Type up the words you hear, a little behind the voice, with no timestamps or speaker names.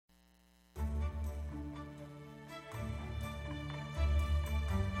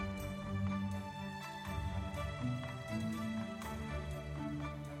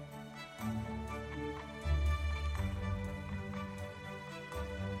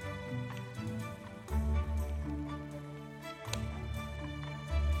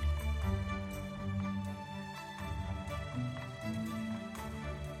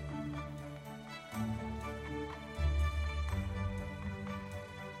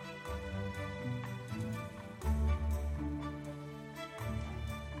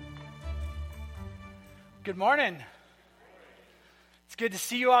Good morning. It's good to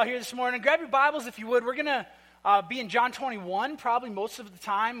see you all here this morning. Grab your Bibles if you would. We're going to be in John 21 probably most of the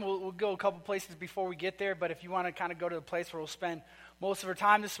time. We'll go a couple places before we get there, but if you want to kind of go to the place where we'll spend most of our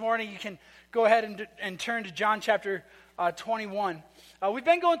time this morning, you can go ahead and turn to John chapter 21. We've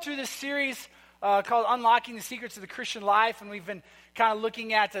been going through this series called Unlocking the Secrets of the Christian Life, and we've been kind of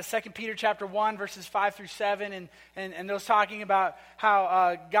looking at 2 Peter chapter 1, verses 5 through 7, and those talking about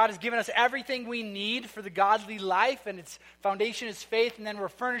how God has given us everything we need for the godly life, and its foundation is faith, and then we're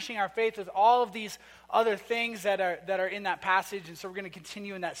furnishing our faith with all of these other things that are in that passage, and so we're going to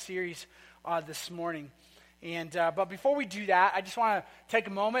continue in that series this morning. And but before we do that, I just want to take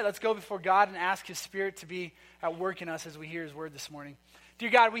a moment. Let's go before God and ask His Spirit to be at work in us as we hear His word this morning. Dear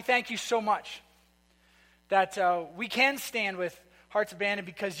God, we thank you so much that we can stand with hearts abandoned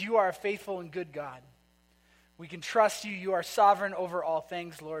because you are a faithful and good God. We can trust you. You are sovereign over all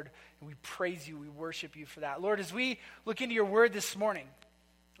things, Lord, and we praise you. We worship you for that. Lord, as we look into your word this morning,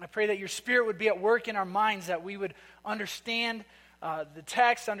 I pray that your Spirit would be at work in our minds, that we would understand the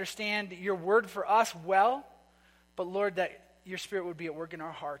text, understand your word for us well, but Lord, that your Spirit would be at work in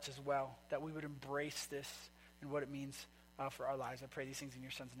our hearts as well, that we would embrace this and what it means for our lives. I pray these things in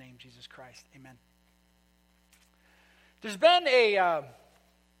your Son's name, Jesus Christ. Amen. There's been a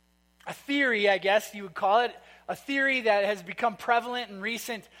theory, I guess you would call it, a theory that has become prevalent in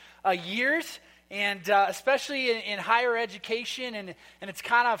recent years, and especially in higher education, and it's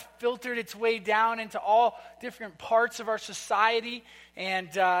kind of filtered its way down into all different parts of our society, and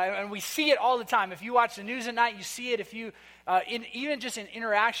we see it all the time. If you watch the news at night, you see it. If you even just in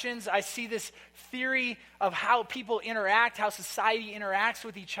interactions, I see this theory of how people interact, how society interacts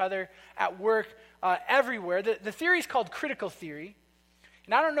with each other at work, everywhere. The theory is called critical theory,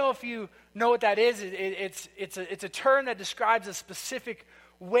 and I don't know if you know what that is. It's a term that describes a specific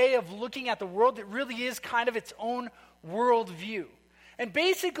way of looking at the world that really is kind of its own worldview. And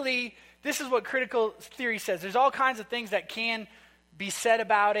basically, this is what critical theory says. There's all kinds of things that can be said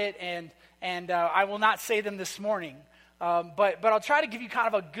about it, and I will not say them this morning, but I'll try to give you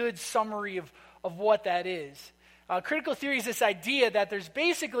kind of a good summary of what that is. Critical theory is this idea that there's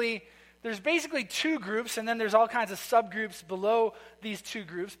basically two groups, and then there's all kinds of subgroups below these two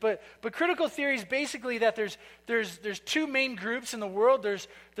groups. But critical theory is basically that there's two main groups in the world.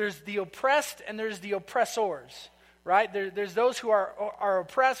 There's the oppressed and there's the oppressors, right? There's those who are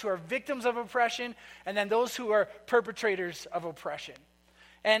oppressed, who are victims of oppression, and then those who are perpetrators of oppression.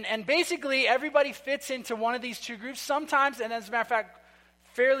 And basically everybody fits into one of these two groups. Sometimes, and as a matter of fact,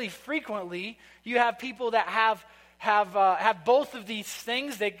 fairly frequently, you have people that have both of these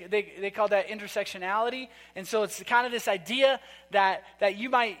things. They call that intersectionality, and so it's kind of this idea that you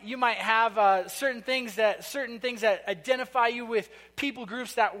might have certain things that identify you with people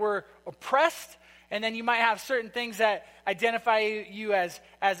groups that were oppressed, and then you might have certain things that identify you as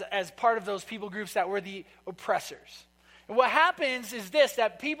part of those people groups that were the oppressors. And what happens is this: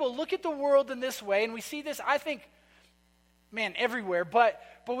 that people look at the world in this way, and we see this, I think, everywhere, but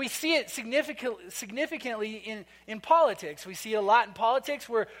we see it significantly in politics. We see it a lot in politics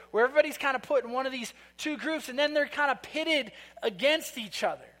where everybody's kind of put in one of these two groups, and then they're kind of pitted against each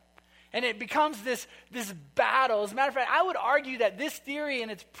other. And it becomes this battle. As a matter of fact, I would argue that this theory and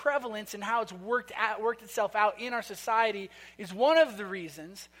its prevalence and how it's worked itself out in our society is one of the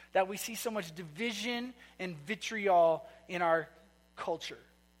reasons that we see so much division and vitriol in our culture.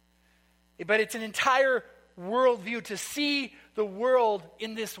 But it's an entire worldview to see the world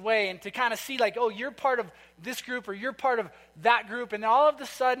in this way, and to kind of see like, oh, you're part of this group or you're part of that group, and all of a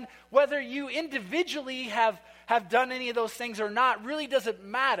sudden, whether you individually have done any of those things or not really doesn't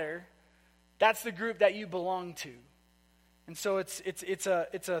matter. That's the group that you belong to. And so it's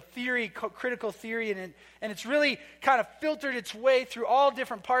a theory, critical theory, and it's really kind of filtered its way through all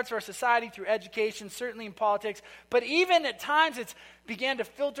different parts of our society, through education, certainly in politics, but even at times it's began to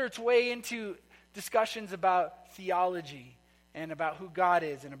filter its way into discussions about theology and about who God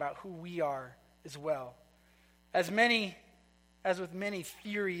is and about who we are as well. As with many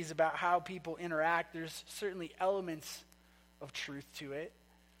theories about how people interact, there's certainly elements of truth to it,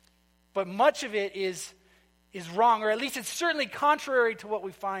 but much of it is wrong, or at least it's certainly contrary to what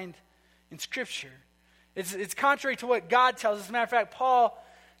we find in Scripture. It's contrary to what God tells us. As a matter of fact, Paul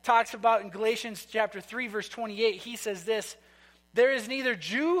talks about in Galatians chapter 3, verse 28, he says this: "There is neither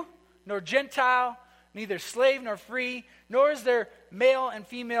Jew nor Gentile, neither slave nor free, nor is there male and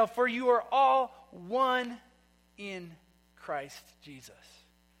female, for you are all one in Christ Jesus."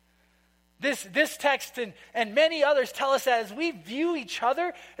 This text and many others tell us that as we view each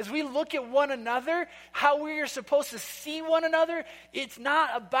other, as we look at one another, how we are supposed to see one another, it's not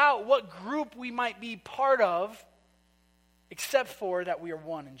about what group we might be part of, except for that we are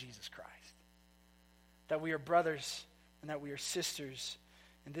one in Jesus Christ. That we are brothers and that we are sisters.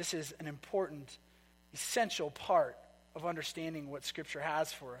 And this is an important, essential part of understanding what Scripture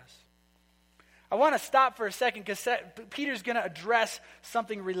has for us. I want to stop for a second because Peter's going to address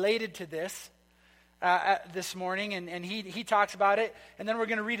something related to this this morning, and he talks about it. And then we're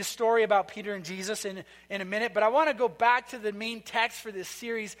going to read a story about Peter and Jesus in a minute. But I want to go back to the main text for this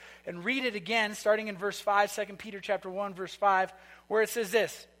series and read it again, starting in verse 5, 2 Peter chapter 1, verse 5, where it says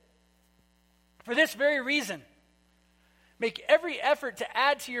this. For this very reason, make every effort to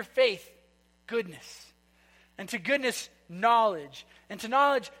add to your faith goodness, and to goodness knowledge, and to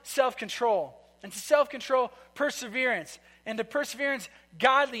knowledge self-control, and to self-control perseverance, and to perseverance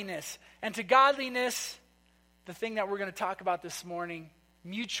godliness, and to godliness, the thing that we're going to talk about this morning,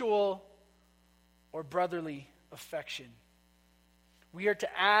 mutual or brotherly affection. We are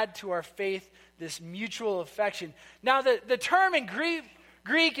to add to our faith this mutual affection. Now, the term in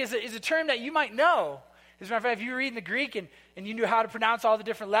Greek is a term that you might know. As a matter of fact, if you read in the Greek and you knew how to pronounce all the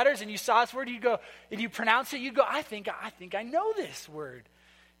different letters and you saw this word, you'd go, and you pronounce it, you'd go, I think I know this word.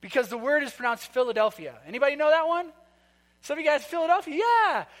 Because the word is pronounced Philadelphia. Anybody know that one? Some of you guys,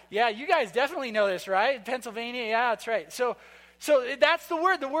 Philadelphia? Yeah, you guys definitely know this, right? Pennsylvania, yeah, that's right. So that's the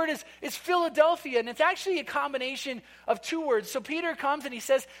word. The word is Philadelphia, and it's actually a combination of two words. So Peter comes and he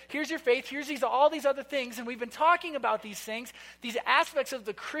says, here's your faith, here's all these other things, and we've been talking about these things, these aspects of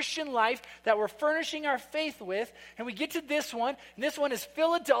the Christian life that we're furnishing our faith with, and we get to this one, and this one is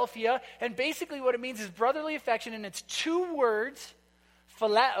Philadelphia, and basically what it means is brotherly affection, and it's two words.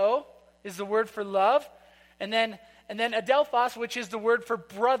 Phileo is the word for love, and then adelphos, which is the word for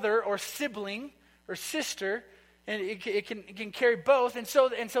brother or sibling or sister, and it can carry both, and so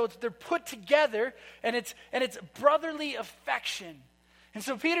they're put together, and it's brotherly affection. And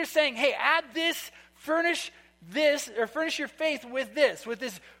so Peter's saying, hey, add this, furnish your faith with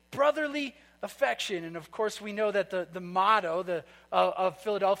this brotherly affection. And of course, we know that the motto of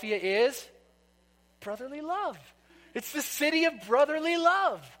Philadelphia is brotherly love. It's the city of brotherly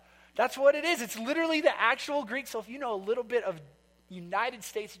love. That's what it is. It's literally the actual Greek. So if you know a little bit of United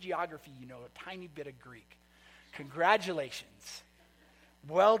States geography, you know a tiny bit of Greek. Congratulations.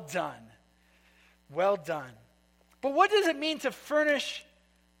 Well done. Well done. But what does it mean to furnish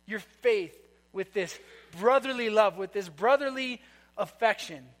your faith with this brotherly love, with this brotherly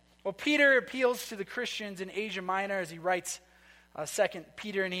affection? Well, Peter appeals to the Christians in Asia Minor as he writes 2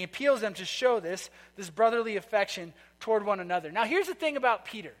 Peter, and he appeals them to show this brotherly affection toward one another. Now, here's the thing about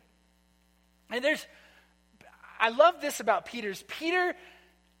Peter. And I love this about Peter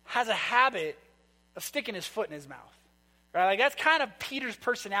has a habit of sticking his foot in his mouth. Right? Like that's kind of Peter's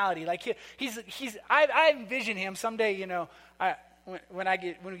personality. Like I envision him someday, when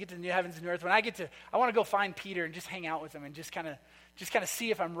we get to the new heavens and new earth, I want to go find Peter and just hang out with him and just kind of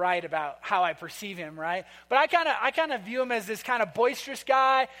see if I'm right about how I perceive him, right? But I kind of view him as this kind of boisterous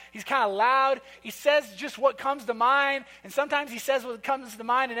guy. He's kind of loud. He says just what comes to mind, and sometimes he says what comes to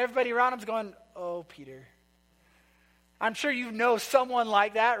mind, and everybody around him's going, "Oh, Peter." I'm sure you know someone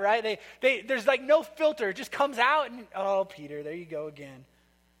like that, right? There's like no filter. It just comes out, and oh, Peter, there you go again,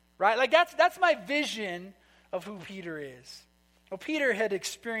 right? Like that's my vision of who Peter is. Well, Peter had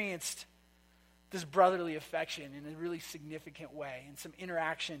experienced this brotherly affection in a really significant way and some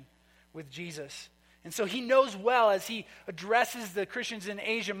interaction with Jesus. And so he knows well as he addresses the Christians in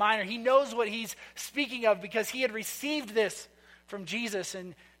Asia Minor, he knows what he's speaking of because he had received this from Jesus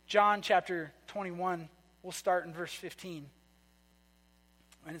in John chapter 21. We'll start in verse 15.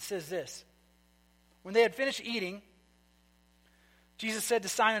 And it says this. When they had finished eating, Jesus said to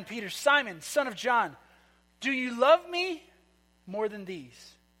Simon Peter, "Simon, son of John, do you love me more than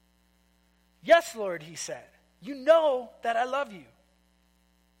these?" "Yes, Lord," he said. "You know that I love you."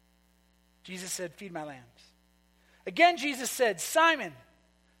 Jesus said, "Feed my lambs." Again, Jesus said, "Simon,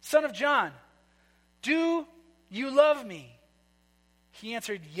 son of John, do you love me?" He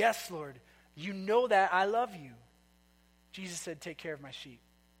answered, "Yes, Lord, you know that I love you." Jesus said, "Take care of my sheep."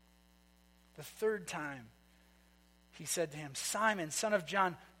 The third time, he said to him, "Simon, son of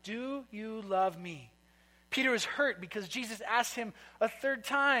John, do you love me?" Peter was hurt because Jesus asked him a third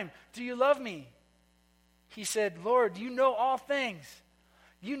time, "Do you love me?" He said, "Lord, you know all things.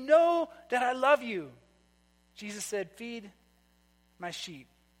 You know that I love you." Jesus said, "Feed my sheep.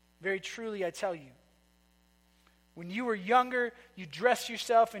 Very truly I tell you, When you were younger, you dressed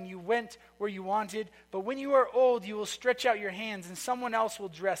yourself and you went where you wanted. But when you are old, you will stretch out your hands and someone else will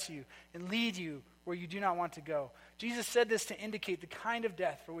dress you and lead you where you do not want to go." Jesus said this to indicate the kind of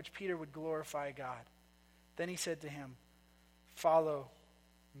death for which Peter would glorify God. Then he said to him, "Follow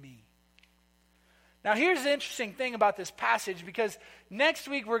me." Now here's the interesting thing about this passage, because next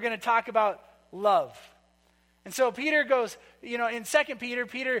week we're going to talk about love. And so Peter goes, in 2 Peter,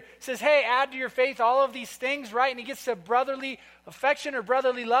 Peter says, hey, add to your faith all of these things, right? And he gets to brotherly affection or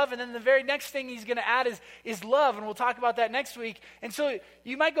brotherly love. And then the very next thing he's going to add is love. And we'll talk about that next week. And so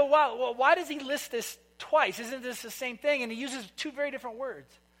you might go, wow, well, why does he list this twice? Isn't this the same thing? And he uses two very different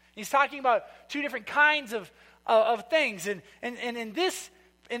words. He's talking about two different kinds of things. And in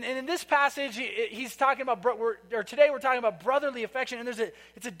this passage, he's talking about, today we're talking about brotherly affection. And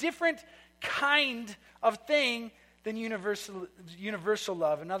it's a different kind of thing than universal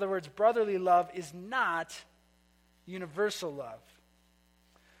love. In other words, brotherly love is not universal love.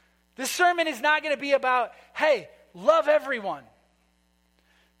 This sermon is not going to be about, hey, love everyone.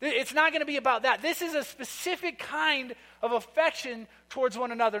 It's not going to be about that. This is a specific kind of affection towards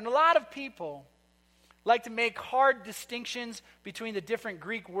one another. And a lot of people like to make hard distinctions between the different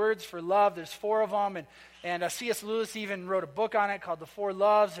Greek words for love. There's 4 of them, and C.S. Lewis even wrote a book on it called The Four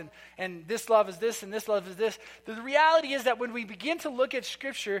Loves, and this love is this, and this love is this. The reality is that when we begin to look at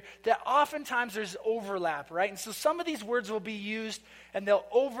Scripture, that oftentimes there's overlap, right? And so some of these words will be used, and they'll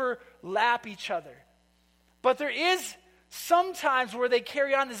overlap each other. But there is sometimes where they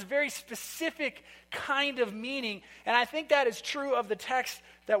carry on this very specific kind of meaning, and I think that is true of the text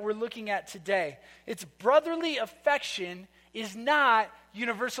that we're looking at today. It's brotherly affection is not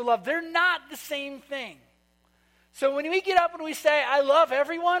universal love. They're not the same thing. So when we get up and we say, I love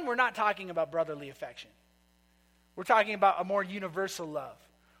everyone, we're not talking about brotherly affection. We're talking about a more universal love.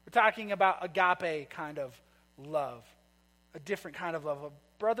 We're talking about agape kind of love, a different kind of love. A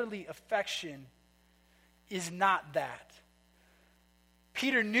brotherly affection is not that.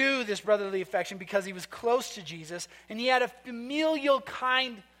 Peter knew this brotherly affection because he was close to Jesus, and he had a familial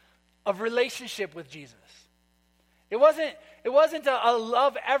kind of relationship with Jesus. It wasn't a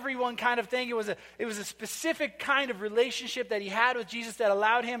love everyone kind of thing. It was a specific kind of relationship that he had with Jesus that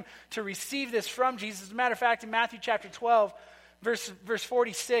allowed him to receive this from Jesus. As a matter of fact, in Matthew chapter 12, verse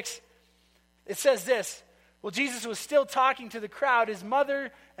 46, it says this: "While Jesus was still talking to the crowd, his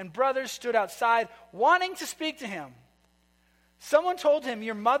mother and brothers stood outside wanting to speak to him. Someone told him,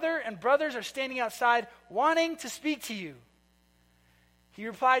 'Your mother and brothers are standing outside wanting to speak to you.' He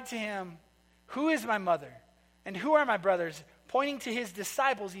replied to him, 'Who is my mother and who are my brothers?' Pointing to his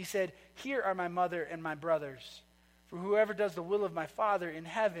disciples, he said, 'Here are my mother and my brothers. For whoever does the will of my Father in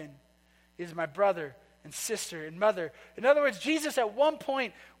heaven is my brother and sister and mother.'" In other words, Jesus at one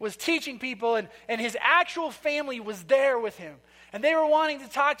point was teaching people, and his actual family was there with him. And they were wanting to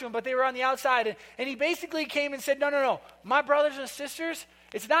talk to him, but they were on the outside. And he basically came and said, no. My brothers and sisters,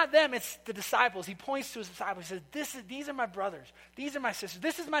 it's not them, it's the disciples. He points to his disciples. He says, these are my brothers. These are my sisters.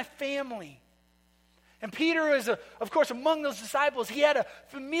 This is my family. And Peter is, of course, among those disciples. He had a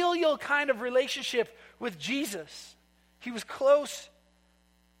familial kind of relationship with Jesus. He was close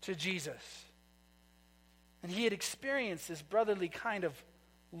to Jesus. And he had experienced this brotherly kind of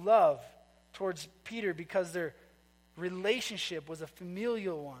love towards Peter because their relationship was a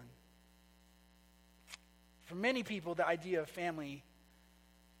familial one. For many people, the idea of family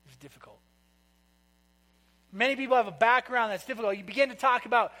is difficult. Many people have a background that's difficult. You begin to talk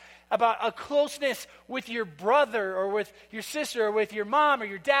about a closeness with your brother or with your sister or with your mom or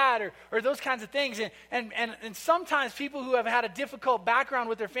your dad or those kinds of things. And sometimes people who have had a difficult background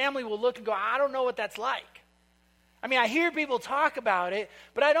with their family will look and go, I don't know what that's like. I mean, I hear people talk about it,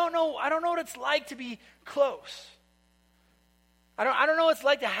 but I don't know what it's like to be close. I don't know what it's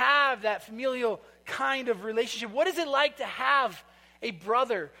like to have that familial kind of relationship. What is it like to have a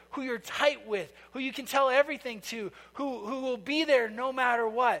brother who you're tight with, who you can tell everything to, who will be there no matter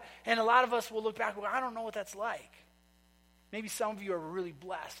what? And a lot of us will look back and go, I don't know what that's like. Maybe some of you are really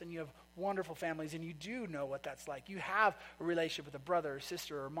blessed and you have wonderful families and you do know what that's like. You have a relationship with a brother or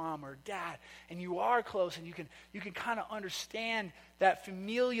sister or mom or dad, and you are close, and you can kind of understand that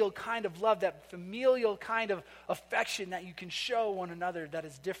familial kind of love, that familial kind of affection that you can show one another that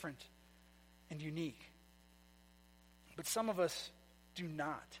is different and unique. But some of us do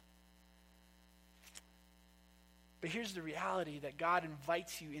not. But here's the reality that God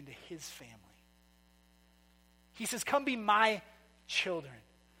invites you into his family. He says, come be my children.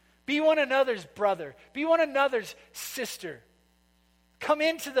 Be one another's brother. Be one another's sister. come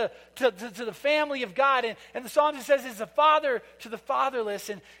into to the family of God. And the psalmist says it's a father to the fatherless.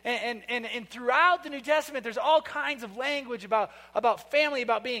 And throughout the New Testament, there's all kinds of language about family,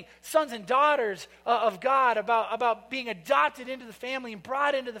 about being sons and daughters of God, about being adopted into the family and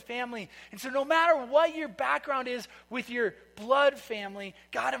brought into the family. And so no matter what your background is with your blood family,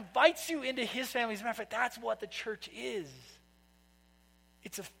 God invites you into his family. As a matter of fact, that's what the church is.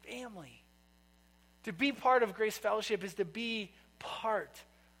 It's a family. To be part of Grace Fellowship is to be part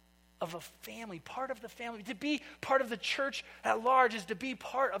of a family, part of the family. To be part of the church at large is to be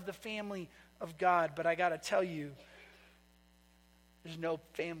part of the family of God. But I got to tell you, there's no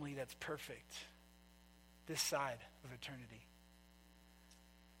family that's perfect this side of eternity.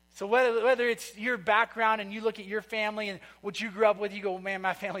 So whether it's your background and you look at your family and what you grew up with, you go, man,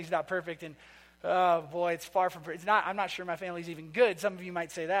 my family's not perfect. And oh boy, it's far from perfect. I'm not sure my family's even good. Some of you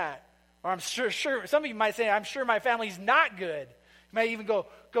might say that. Or I'm sure, some of you might say, I'm sure my family's not good. You might even go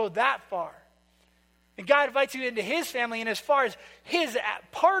that far. And God invites you into his family, and as far as his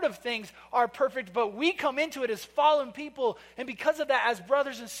part of things are perfect, but we come into it as fallen people, and because of that, as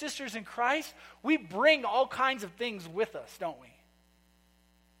brothers and sisters in Christ, we bring all kinds of things with us, don't we?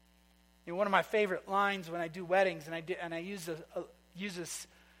 You know, one of my favorite lines when I do weddings, and I use a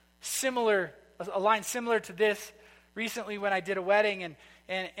line similar to this recently when I did a wedding, and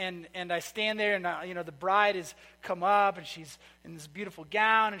I stand there, and the bride has come up, and she's in this beautiful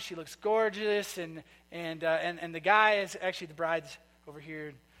gown, and she looks gorgeous, and the guy is actually, the bride's over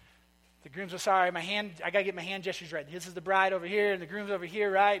here. The groom's, I gotta get my hand gestures right. This is the bride over here, and the groom's over here,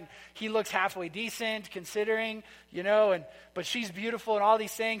 right? And he looks halfway decent, considering, but she's beautiful and all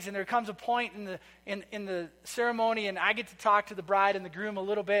these things. And there comes a point in the ceremony, and I get to talk to the bride and the groom a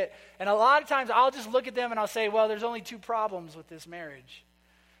little bit. And a lot of times, I'll just look at them and I'll say, well, there's only two problems with this marriage.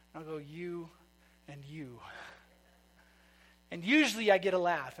 And I'll go, you and you. And usually I get a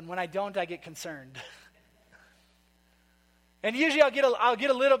laugh, and when I don't, I get concerned. And usually I'll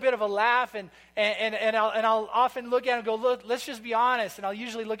get a little bit of a laugh, and I'll often look at him and go, look, let's just be honest. And I'll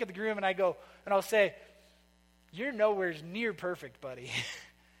usually look at the groom and I'll say, you're nowhere near perfect, buddy.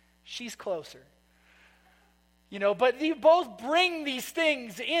 She's closer. But you both bring these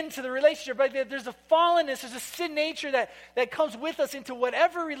things into the relationship. Right? There's a fallenness, there's a sin nature that comes with us into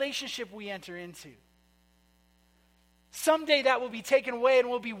whatever relationship we enter into. Someday that will be taken away and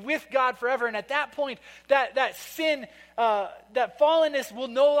we'll be with God forever. And at that point, that sin, that fallenness will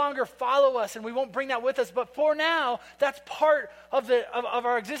no longer follow us, and we won't bring that with us. But for now, that's part of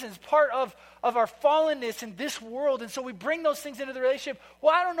our existence, part of our fallenness in this world. And so we bring those things into the relationship.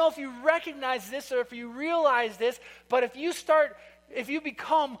 Well, I don't know if you recognize this or if you realize this, but if you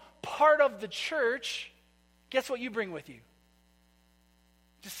become part of the church, guess what you bring with you?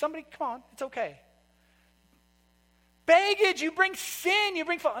 Just somebody, come on, it's okay. Baggage, you bring sin, you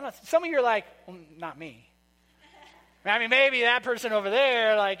bring fall. Some of you are like, well, not me. I mean, maybe that person over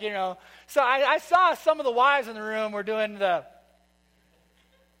there, So I saw some of the wives in the room were doing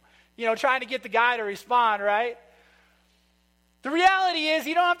trying to get the guy to respond, right? The reality is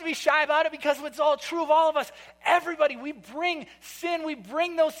you don't have to be shy about it because it's all true of all of us. Everybody, we bring sin, we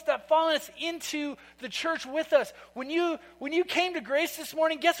bring those fallenness into the church with us. When you came to Grace this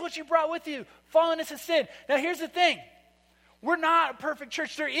morning, guess what you brought with you? Fallenness and sin. Now here's the thing. We're not a perfect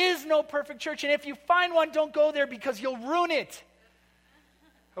church. There is no perfect church. And if you find one, don't go there because you'll ruin it.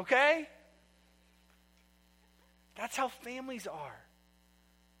 Okay? That's how families are.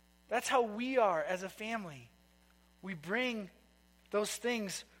 That's how we are as a family. We bring those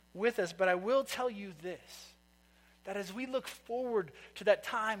things with us. But I will tell you this, that as we look forward to that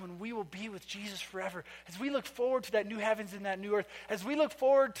time when we will be with Jesus forever, as we look forward to that new heavens and that new earth, as we look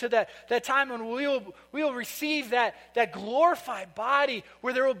forward to that time when we will receive that glorified body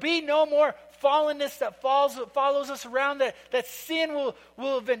where there will be no more fallenness that follows us around, that sin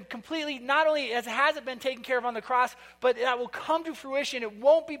will have been completely, not only as it hasn't been taken care of on the cross, but that will come to fruition. It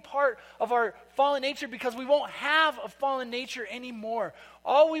won't be part of our fallen nature because we won't have a fallen nature anymore.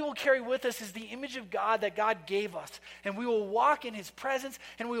 All we will carry with us is the image of God that God gave us. And we will walk in his presence,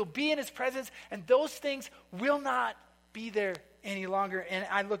 and we will be in his presence, and those things will not be there any longer. And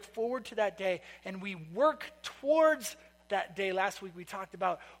I look forward to that day, and we work towards that day. Last week we talked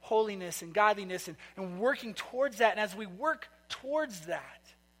about holiness and godliness and working towards that. And as we work towards that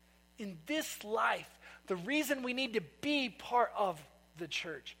in this life, the reason we need to be part of the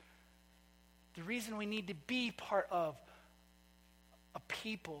church, the reason we need to be part of a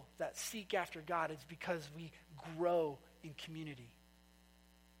people that seek after God is because we grow in community.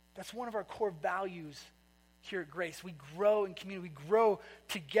 That's one of our core values here at Grace. We grow in community. We grow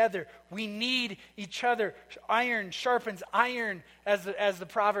together. We need each other. Iron sharpens iron, as the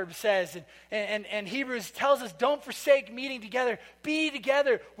proverb says. And Hebrews tells us, don't forsake meeting together. Be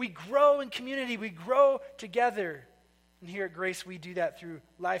together. We grow in community. We grow together. And here at Grace, we do that through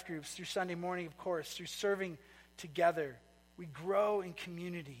life groups, through Sunday morning, of course, through serving together. We grow in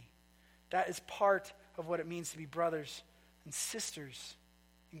community. That is part of what it means to be brothers and sisters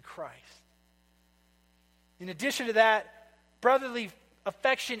in Christ. In addition to that, brotherly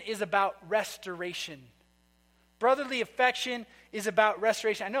affection is about restoration. Brotherly affection is about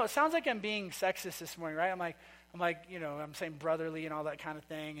restoration. I know it sounds like I'm being sexist this morning, right? I'm like, I'm saying brotherly and all that kind of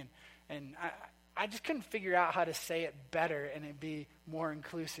thing, and I just couldn't figure out how to say it better and it'd be more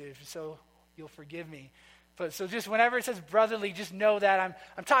inclusive. So you'll forgive me. But so just whenever it says brotherly, just know that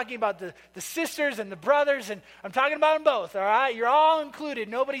I'm talking about the sisters and the brothers, and I'm talking about them both, all right? You're all included.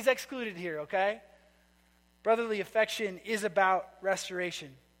 Nobody's excluded here, okay? Brotherly affection is about restoration.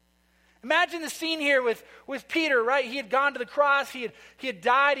 Imagine the scene here with Peter, right? He had gone to the cross. He had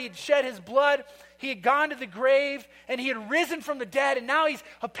died. He had shed his blood. He had gone to the grave, and he had risen from the dead, and now he's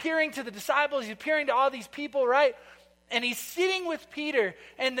appearing to the disciples. He's appearing to all these people, right? And he's sitting with Peter,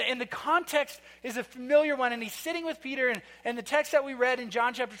 and the context is a familiar one, and he's sitting with Peter, and the text that we read in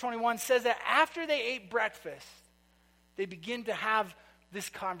John chapter 21 says that after they ate breakfast, they begin to have this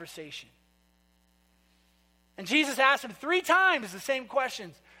conversation. And Jesus asked him 3 times the same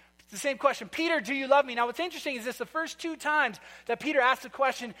questions. The same question, Peter, do you love me? Now what's interesting is this, the first 2 times that Peter asked the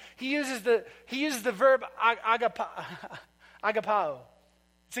question, he uses the verb agapao.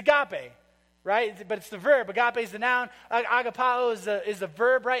 It's agape, right? But it's the verb. Agape is the noun. Agapao is the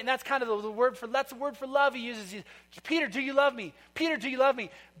verb, right? And that's kind of the word for love he uses. Peter, do you love me? Peter, do you love me?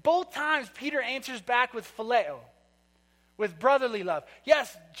 Both times Peter answers back with phileo, with brotherly love.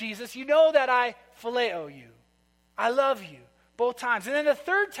 Yes, Jesus, you know that I phileo you. I love you. Both times. And then the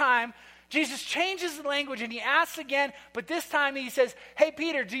third time, Jesus changes the language and he asks again, but this time he says, hey,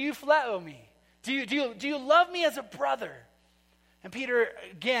 Peter, do you phileo me? Do you love me as a brother? And Peter,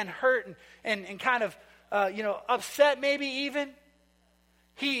 again, hurt and kind of, upset maybe even.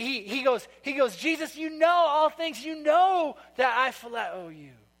 He goes, Jesus, you know all things. You know that I phileo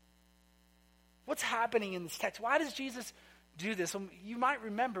you. What's happening in this text? Why does Jesus do this? You might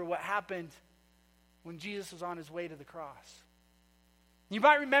remember what happened when Jesus was on his way to the cross. You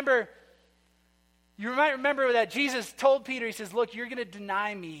might remember that Jesus told Peter, he says, look, you're going to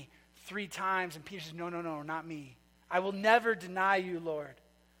deny me 3 times. And Peter says, no, not me. I will never deny you, Lord.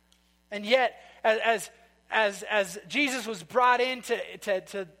 And yet, as Jesus was brought in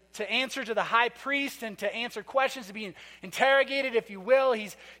to answer to the high priest and to answer questions, to be interrogated, if you will,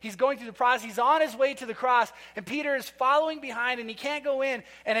 he's going through the process. He's on his way to the cross, and Peter is following behind, and he can't go in.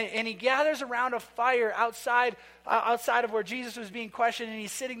 And he gathers around a fire outside of where Jesus was being questioned, and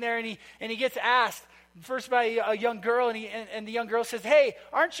he's sitting there, and he gets asked first by a young girl, and the young girl says, "Hey,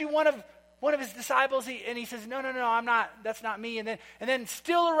 aren't you one of his disciples?" And he says, no, I'm not. That's not me. And then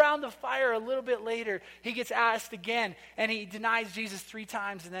still around the fire a little bit later, he gets asked again, and he denies Jesus 3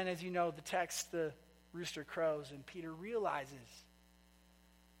 times. And then, as you know, the text, the rooster crows, and Peter realizes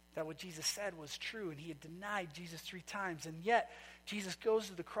that what Jesus said was true, and he had denied Jesus 3 times. And yet, Jesus goes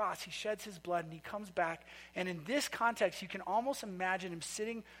to the cross, he sheds his blood, and he comes back. And in this context, you can almost imagine him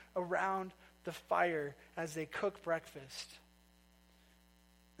sitting around the fire as they cook breakfast.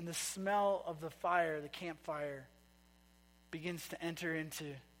 And the smell of the fire, the campfire, begins to enter into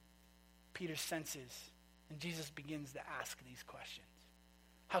Peter's senses. And Jesus begins to ask these questions.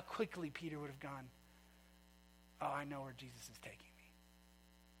 How quickly Peter would have gone, oh, I know where Jesus is taking me.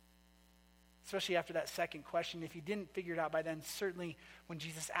 Especially after that second question. If you didn't figure it out by then, certainly when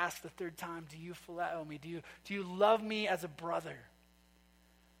Jesus asked the 3rd time, do you phileo me? Do you love me as a brother?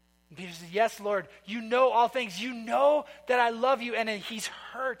 And Peter says, yes, Lord, you know all things. You know that I love you. And he's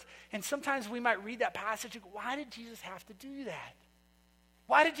hurt. And sometimes we might read that passage and go, why did Jesus have to do that?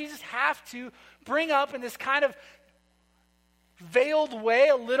 Why did Jesus have to bring up in this kind of veiled way,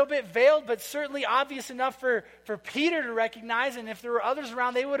 a little bit veiled, but certainly obvious enough for Peter to recognize, and if there were others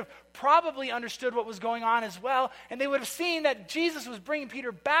around, they would have probably understood what was going on as well, and they would have seen that Jesus was bringing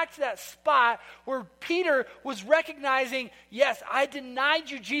Peter back to that spot where Peter was recognizing, yes, I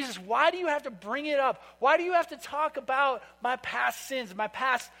denied you, Jesus. Why do you have to bring it up? Why do you have to talk about my past sins, my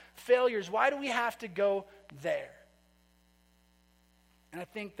past failures? Why do we have to go there? And I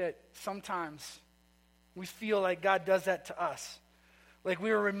think that sometimes we feel like God does that to us. Like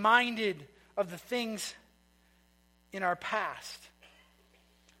we were reminded of the things in our past.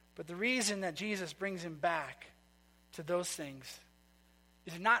 But the reason that Jesus brings him back to those things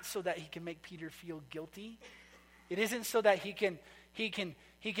is not so that he can make Peter feel guilty. It isn't so that he can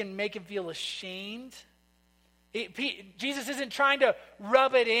make him feel ashamed. Jesus isn't trying to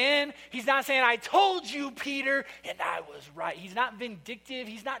rub it in. He's not saying, I told you, Peter, and I was right. He's not vindictive.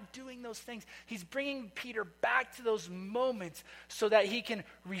 He's not doing those things. He's bringing Peter back to those moments so that he can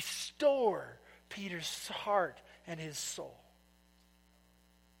restore Peter's heart and his soul.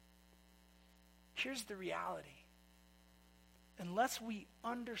 Here's the reality. Unless we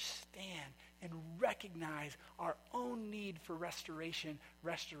understand and recognize our own need for restoration,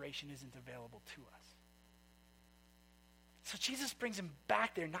 restoration isn't available to us. So Jesus brings him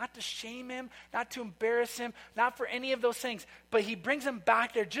back there, not to shame him, not to embarrass him, not for any of those things, but he brings him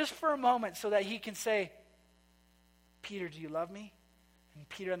back there just for a moment so that he can say, Peter, do you love me? And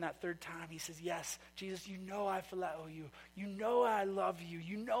Peter, on that third time, he says, yes. Jesus, you know I phileo you. You know I love you.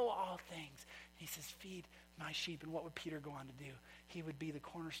 You know all things. And he says, feed my sheep. And what would Peter go on to do? He would be the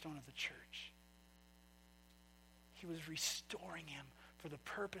cornerstone of the church. He was restoring him for the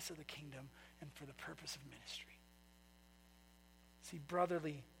purpose of the kingdom and for the purpose of ministry. See,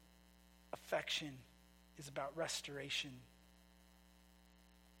 brotherly affection is about restoration.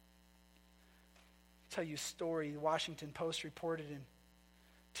 I'll tell you a story. The Washington Post reported in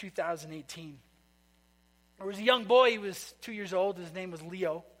 2018. There was a young boy. He was 2 years old. His name was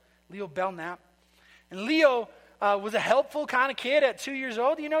Leo Belknap. And Leo was a helpful kind of kid at 2 years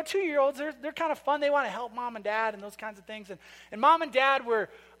old. You know, 2-year-olds, they're kind of fun. They want to help mom and dad and those kinds of things. And mom and dad were...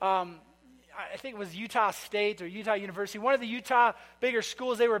 I think it was Utah State or Utah University, one of the Utah bigger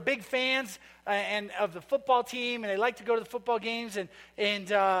schools. They were big fans and of the football team, and they liked to go to the football games. And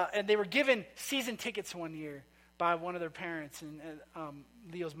they were given season tickets one year by one of their parents, and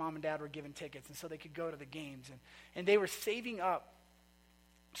Leo's mom and dad were given tickets, and so they could go to the games. And they were saving up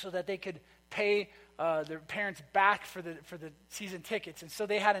so that they could pay their parents back for the season tickets. And so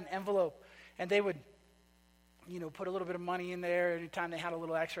they had an envelope, and they would put a little bit of money in there anytime they had a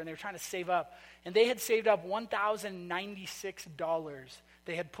little extra, and they were trying to save up. And they had saved up $1,096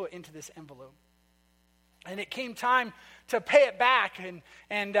 they had put into this envelope. And it came time to pay it back,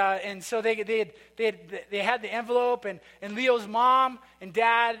 and so they had the envelope, and Leo's mom and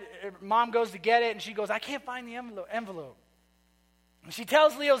dad, mom goes to get it, and she goes, I can't find the envelope. And she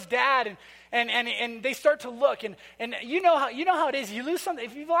tells Leo's dad, and they start to look, and you know how it is. You lose something.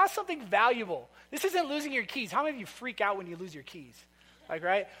 If you've lost something valuable, this isn't losing your keys. How many of you freak out when you lose your keys? Like,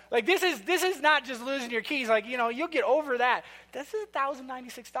 right? Like, this is not just losing your keys. Like, you'll get over that. This is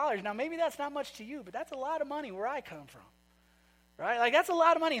 $1,096. Now, maybe that's not much to you, but that's a lot of money where I come from, right? Like, that's a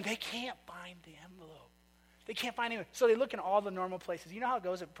lot of money, and they can't find the envelope. They can't find it. So they look in all the normal places. You know how it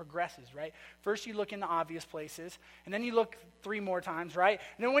goes? It progresses, right? First you look in the obvious places, and then you look 3 more times, right?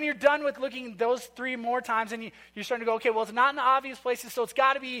 And then when you're done with looking those 3 more times, and you're starting to go, okay, well, it's not in the obvious places, so it's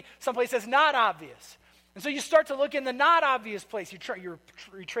got to be someplace that's not obvious. And so you start to look in the not obvious place. You're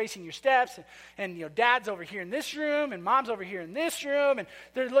retracing your steps, and dad's over here in this room, and mom's over here in this room, and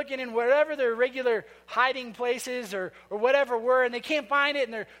they're looking in wherever their regular hiding places or whatever were, and they can't find it,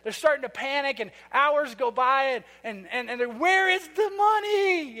 and they're starting to panic, and hours go by, and they're, where is the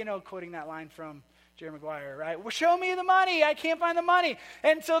money? Quoting that line from Jerry Maguire, right? Well, show me the money. I can't find the money.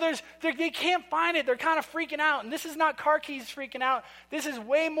 And so they can't find it. They're kind of freaking out, and this is not car keys freaking out. This is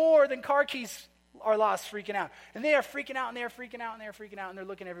way more than car keys are lost, freaking out. And they are freaking out, and they are freaking out, and they are freaking out, and they're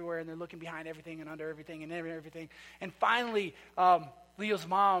looking everywhere, and they're looking behind everything and under everything and everything. And finally, Leo's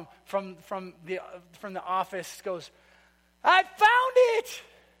mom from the office goes, I found it!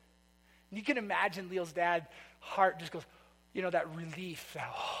 And you can imagine Leo's dad's heart just goes, that relief.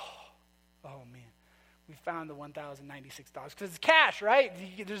 Oh man, we found the $1,096 because it's cash, right?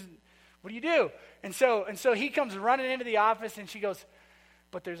 What do you do? And so he comes running into the office, and she goes,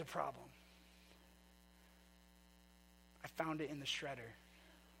 but there's a problem. I found it in the shredder.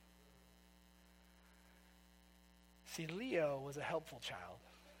 See, Leo was a helpful child.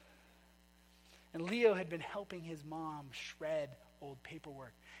 And Leo had been helping his mom shred old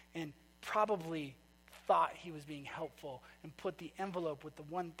paperwork and probably thought he was being helpful and put the envelope with the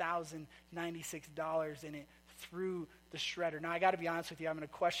 $1,096 in it through the shredder. Now, I got to be honest with you, I'm going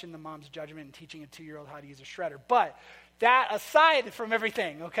to question the mom's judgment in teaching a 2-year-old how to use a shredder. But that aside from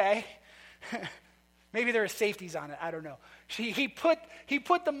everything, okay? Maybe there are safeties on it. I don't know. He put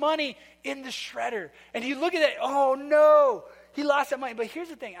the money in the shredder, and you look at it. Oh no! he lost that money. But here's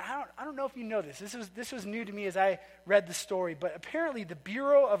the thing. I don't know if you know this. This was new to me as I read the story. But apparently the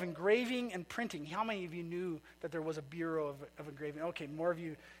Bureau of Engraving and Printing, how many of you knew that there was a Bureau of Engraving? Okay, more of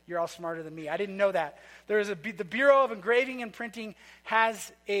you, you're all smarter than me. I didn't know that. The Bureau of Engraving and Printing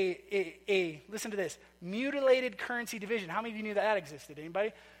has a listen to this, mutilated currency division. How many of you knew that existed?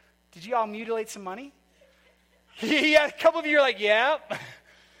 Anybody? Did you all mutilate some money? Yeah, a couple of you are like, yeah.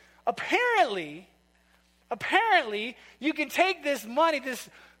 Apparently, you can take this money, this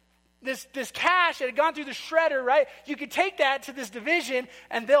cash that had gone through the shredder, right? You can take that to this division,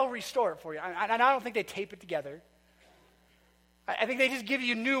 and they'll restore it for you. And I don't think they tape it together. I think they just give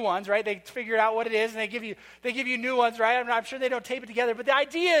you new ones, right? They figure out what it is, and they give you new ones, right? I'm sure they don't tape it together, but the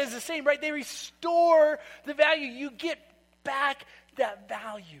idea is the same, right? They restore the value. You get back that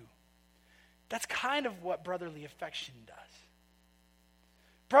value. That's kind of what brotherly affection does.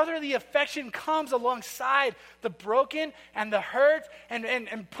 Brotherly affection comes alongside the broken and the hurt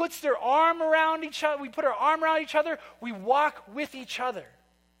and puts their arm around each other. We put our arm around each other. We walk with each other.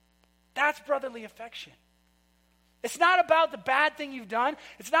 That's brotherly affection. It's not about the bad thing you've done.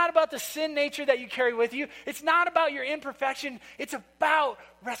 It's not about the sin nature that you carry with you. It's not about your imperfection. It's about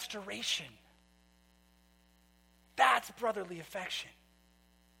restoration. That's brotherly affection.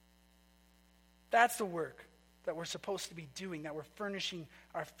 That's the work that we're supposed to be doing, that we're furnishing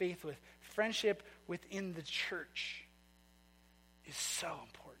our faith with. Friendship within the church is so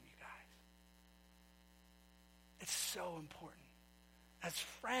important, you guys. It's so important. As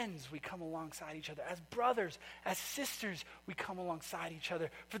friends, we come alongside each other. As brothers, as sisters, we come alongside each other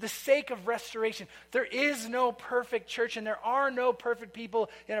for the sake of restoration. There is no perfect church, and there are no perfect people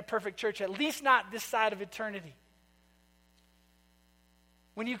in a perfect church, at least not this side of eternity.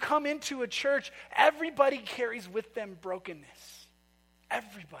 When you come into a church, everybody carries with them brokenness.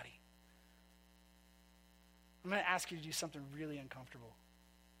 Everybody. I'm going to ask you to do something really uncomfortable.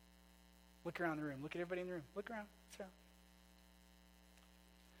 Look around the room. Look at everybody in the room. Look around.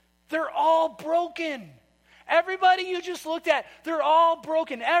 They're all broken. Everybody you just looked at, they're all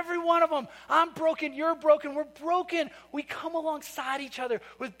broken. Every one of them. I'm broken. You're broken. We're broken. We come alongside each other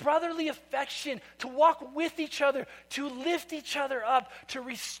with brotherly affection to walk with each other, to lift each other up, to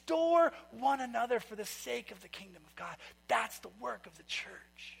restore one another for the sake of the kingdom of God. That's the work of the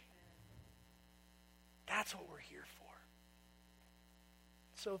church. That's what we're here for.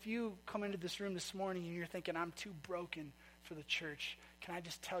 So if you come into this room this morning and you're thinking, I'm too broken for the church, can I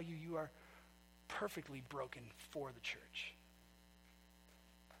just tell you, you are perfectly broken for the church.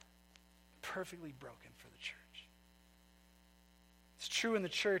 Perfectly broken for the church. It's true in the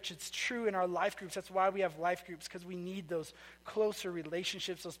church. It's true in our life groups. That's why we have life groups, because we need those closer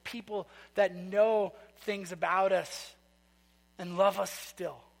relationships, those people that know things about us and love us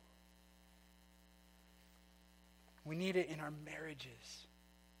still. We need it in our marriages.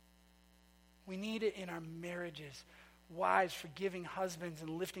 We need it in our marriages. Wives forgiving husbands and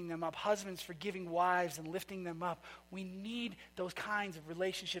lifting them up. Husbands forgiving wives and lifting them up. We need those kinds of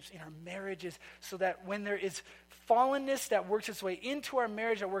relationships in our marriages so that when there is fallenness that works its way into our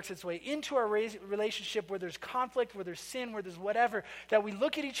marriage, that works its way into our relationship, where there's conflict, where there's sin, where there's whatever, that we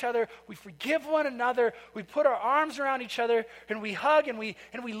look at each other, we forgive one another, we put our arms around each other, and we hug, and we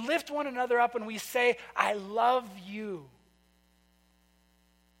lift one another up, and we say, I love you.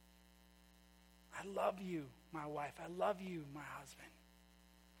 I love you, my wife. I love you, my husband.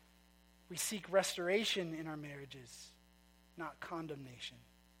 We seek restoration in our marriages, not condemnation.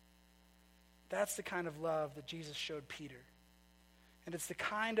 That's the kind of love that Jesus showed Peter. And it's the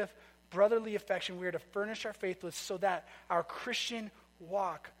kind of brotherly affection we are to furnish our faith with so that our Christian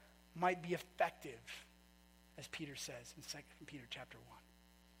walk might be effective, as Peter says in 2 Peter chapter 1.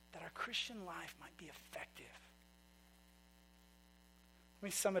 That our Christian life might be effective. Let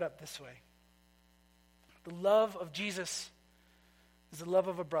me sum it up this way. The love of Jesus is the love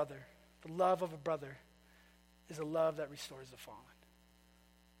of a brother. The love of a brother is a love that restores the fallen.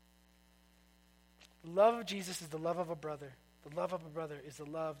 The love of Jesus is the love of a brother. The love of a brother is the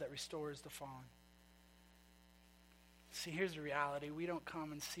love that restores the fallen. See, here's the reality. We don't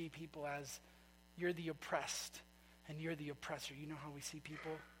come and see people as you're the oppressed and you're the oppressor. You know how we see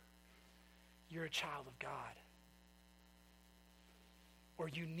people? You're a child of God. Or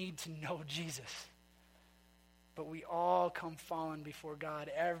you need to know Jesus. But we all come fallen before God.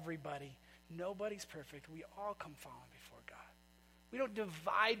 Everybody. Nobody's perfect. We all come fallen before God. We don't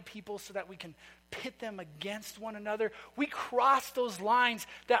divide people so that we can pit them against one another. We cross those lines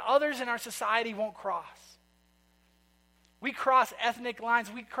that others in our society won't cross. We cross ethnic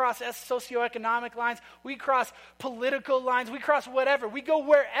lines. We cross socioeconomic lines. We cross political lines. We cross whatever. We go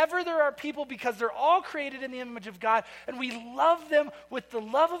wherever there are people because they're all created in the image of God, and we love them with the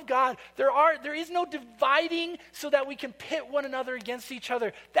love of God. There is no dividing so that we can pit one another against each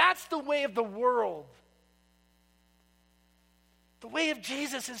other. That's the way of the world. The way of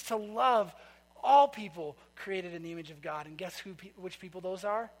Jesus is to love all people created in the image of God. And guess which people those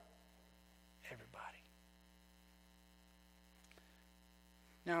are? Everybody.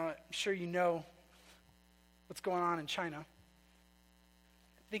 Now, I'm sure you know what's going on in China.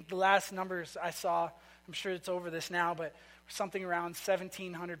 I think the last numbers I saw, I'm sure it's over this now, but something around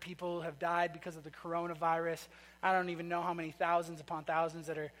 1,700 people have died because of the coronavirus. I don't even know how many thousands upon thousands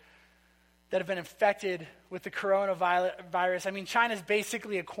that have been infected with the coronavirus. I mean, China's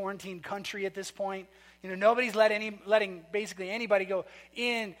basically a quarantined country at this point. Nobody's letting basically anybody go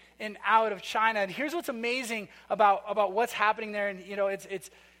in and out of China. And here's what's amazing about what's happening there. And,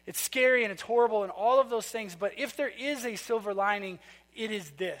 it's scary and it's horrible and all of those things. But if there is a silver lining, it is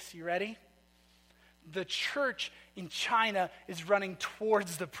this. You ready? The church in China is running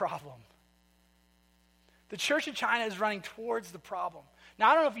towards the problem. The church in China is running towards the problem. Now,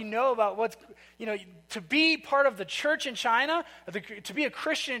 I don't know if you know about to be part of the church in China, to be a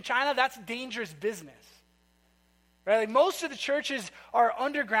Christian in China, that's dangerous business. Right? Like most of the churches are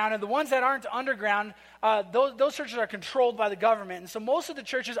underground, and the ones that aren't underground, those churches are controlled by the government. And so most of the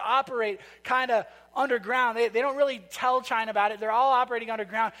churches operate kind of underground. They don't really tell China about it. They're all operating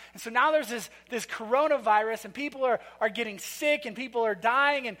underground. And so now there's this coronavirus, and people are getting sick, and people are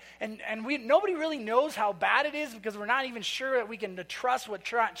dying, and nobody really knows how bad it is because we're not even sure that we can trust what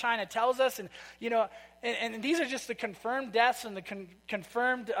China tells us. And, and these are just the confirmed deaths and the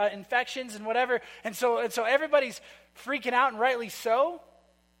confirmed infections and whatever. And so everybody's freaking out, and rightly so.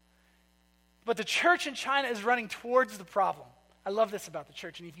 But the church in China is running towards the problem. I love this about the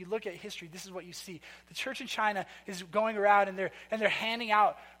church. And if you look at history, this is what you see. The church in China is going around and they're handing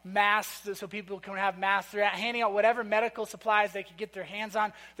out masks so people can have masks. They're handing out whatever medical supplies they can get their hands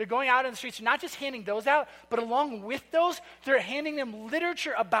on. They're going out in the streets. They're not just handing those out, but along with those, they're handing them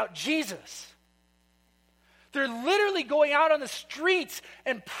literature about Jesus. They're literally going out on the streets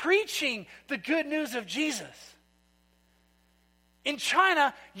and preaching the good news of Jesus. In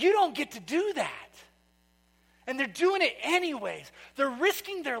China, you don't get to do that. And they're doing it anyways. They're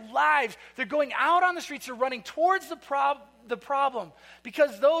risking their lives. They're going out on the streets. They're running towards the problem.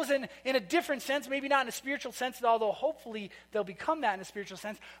 Because those in a different sense, maybe not in a spiritual sense, although hopefully they'll become that in a spiritual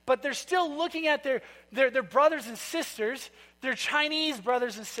sense, but they're still looking at their brothers and sisters, their Chinese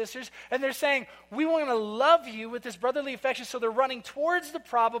brothers and sisters, and they're saying, we want to love you with this brotherly affection. So they're running towards the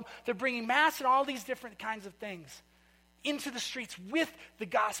problem. They're bringing mass and all these different kinds of things into the streets with the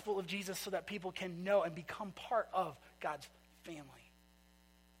gospel of Jesus so that people can know and become part of God's family.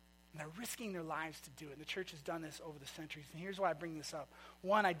 And they're risking their lives to do it. And the church has done this over the centuries. And here's why I bring this up.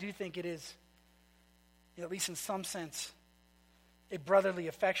 One, I do think it is, at least in some sense, a brotherly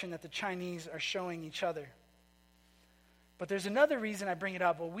affection that the Chinese are showing each other. But there's another reason I bring it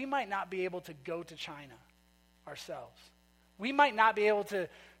up. Well, we might not be able to go to China ourselves. We might not be able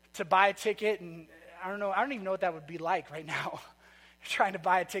to buy a ticket, and I don't even know what that would be like right now, trying to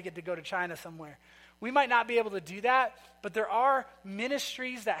buy a ticket to go to China somewhere. We might not be able to do that, but there are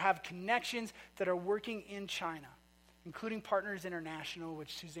ministries that have connections that are working in China, including Partners International,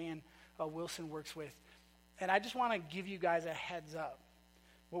 which Suzanne Wilson works with. And I just want to give you guys a heads up.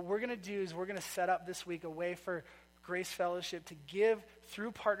 What we're going to do is we're going to set up this week a way for Grace Fellowship to give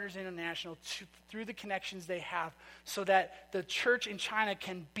through Partners International, through the connections they have, so that the church in China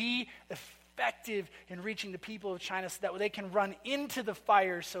can be effective in reaching the people of China so that they can run into the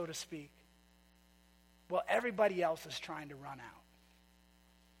fire, so to speak, while everybody else is trying to run out.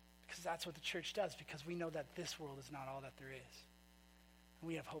 Because that's what the church does, because we know that this world is not all that there is. And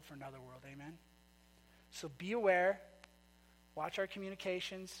we have hope for another world, amen? So be aware, watch our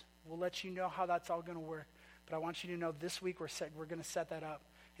communications. We'll let you know how that's all going to work. But I want you to know this week we're going to set that up.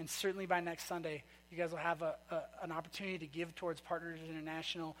 And certainly by next Sunday, you guys will have an opportunity to give towards Partners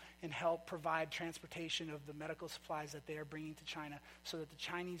International and help provide transportation of the medical supplies that they are bringing to China so that the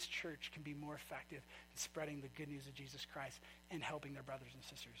Chinese church can be more effective in spreading the good news of Jesus Christ and helping their brothers and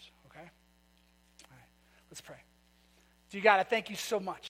sisters, okay? All right, let's pray. Dear God, I thank you so much